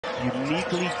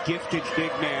uniquely gifted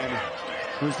big man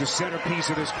who's the centerpiece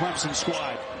of this Clemson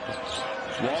squad.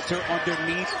 Walter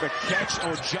underneath the catch.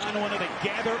 Ojanu to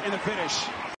gather in the finish.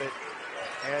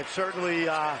 And certainly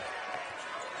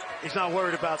he's not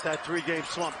worried about that three-game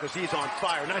slump because he's on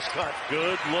fire. Nice cut.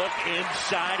 Good look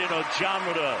inside, and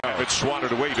Ojanu. It's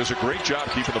swatted away. He does a great job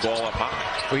keeping the ball up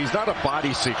high. Well, he's not a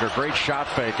body seeker. Great shot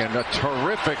fake and a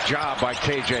terrific job by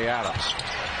K.J. Adams.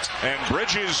 And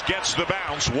Bridges gets the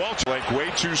bounce. Walter like way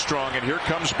too strong, and here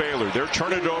comes Baylor. They're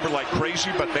turning it over like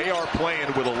crazy, but they are playing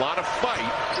with a lot of fight,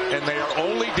 and they are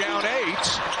only down 8,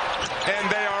 and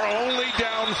they are only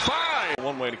down 5.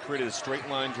 One way to create a straight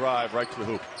line drive right to the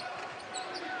hoop.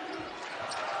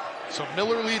 So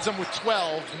Miller leads them with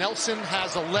 12. Nelson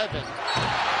has 11.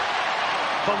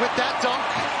 But with that dunk,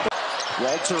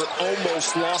 Walter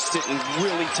almost lost it in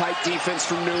really tight defense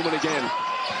from Newman again.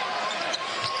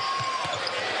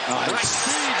 Nice.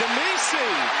 Right,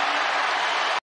 Demisi.